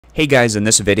Hey guys, in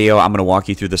this video I'm going to walk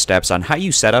you through the steps on how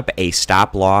you set up a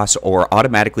stop loss or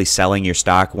automatically selling your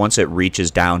stock once it reaches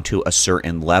down to a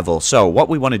certain level. So what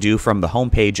we want to do from the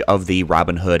homepage of the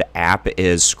Robinhood app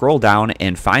is scroll down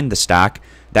and find the stock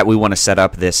that we want to set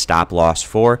up this stop loss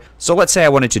for. So let's say I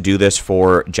wanted to do this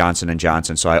for Johnson &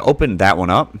 Johnson. So I opened that one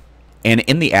up. And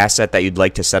in the asset that you'd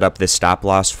like to set up this stop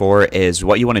loss for is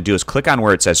what you want to do is click on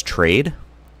where it says trade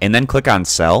and then click on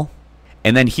sell.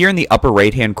 And then here in the upper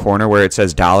right hand corner where it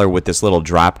says dollar with this little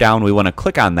drop down, we want to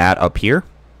click on that up here.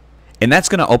 And that's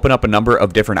going to open up a number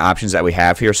of different options that we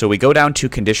have here. So we go down to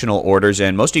conditional orders,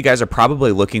 and most of you guys are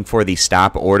probably looking for the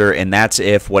stop order, and that's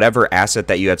if whatever asset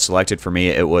that you had selected, for me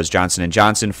it was Johnson &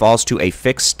 Johnson, falls to a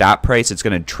fixed stop price, it's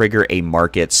going to trigger a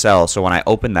market sell. So when I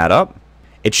open that up,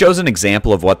 it shows an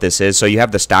example of what this is. So you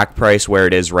have the stock price where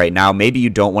it is right now. Maybe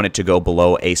you don't want it to go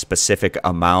below a specific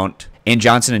amount. And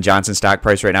Johnson & Johnson stock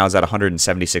price right now is at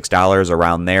 $176,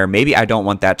 around there. Maybe I don't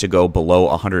want that to go below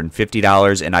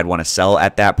 $150, and I'd want to sell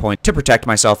at that point to protect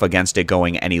myself against it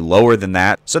going any lower than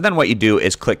that. So then what you do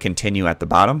is click continue at the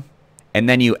bottom, and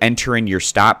then you enter in your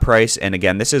stop price. And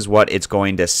again, this is what it's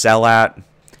going to sell at,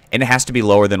 and it has to be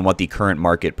lower than what the current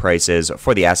market price is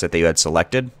for the asset that you had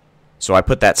selected. So I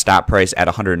put that stop price at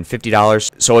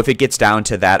 $150. So if it gets down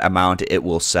to that amount, it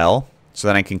will sell. So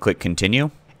then I can click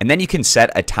continue. And then you can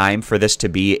set a time for this to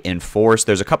be enforced.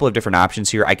 There's a couple of different options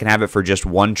here. I can have it for just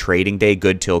one trading day,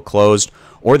 good till closed,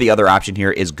 or the other option here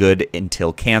is good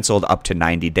until canceled, up to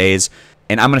 90 days.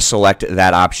 And I'm going to select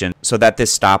that option so that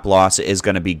this stop loss is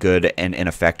going to be good and in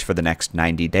effect for the next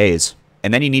 90 days.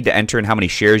 And then you need to enter in how many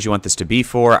shares you want this to be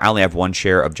for. I only have one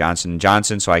share of Johnson &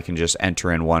 Johnson, so I can just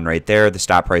enter in one right there. The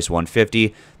stop price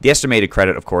 $150. The estimated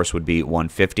credit, of course, would be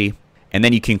 $150. And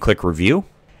then you can click review.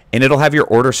 And it'll have your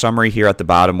order summary here at the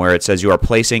bottom where it says you are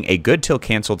placing a good till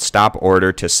canceled stop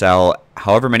order to sell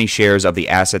however many shares of the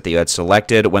asset that you had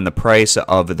selected. When the price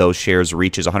of those shares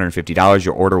reaches $150,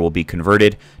 your order will be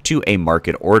converted to a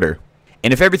market order.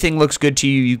 And if everything looks good to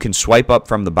you, you can swipe up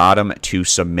from the bottom to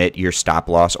submit your stop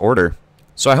loss order.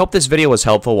 So I hope this video was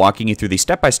helpful, walking you through the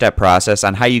step-by-step process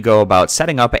on how you go about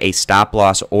setting up a stop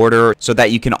loss order so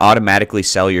that you can automatically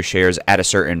sell your shares at a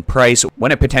certain price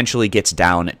when it potentially gets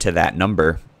down to that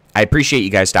number. I appreciate you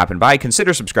guys stopping by.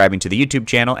 Consider subscribing to the YouTube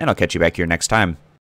channel, and I'll catch you back here next time.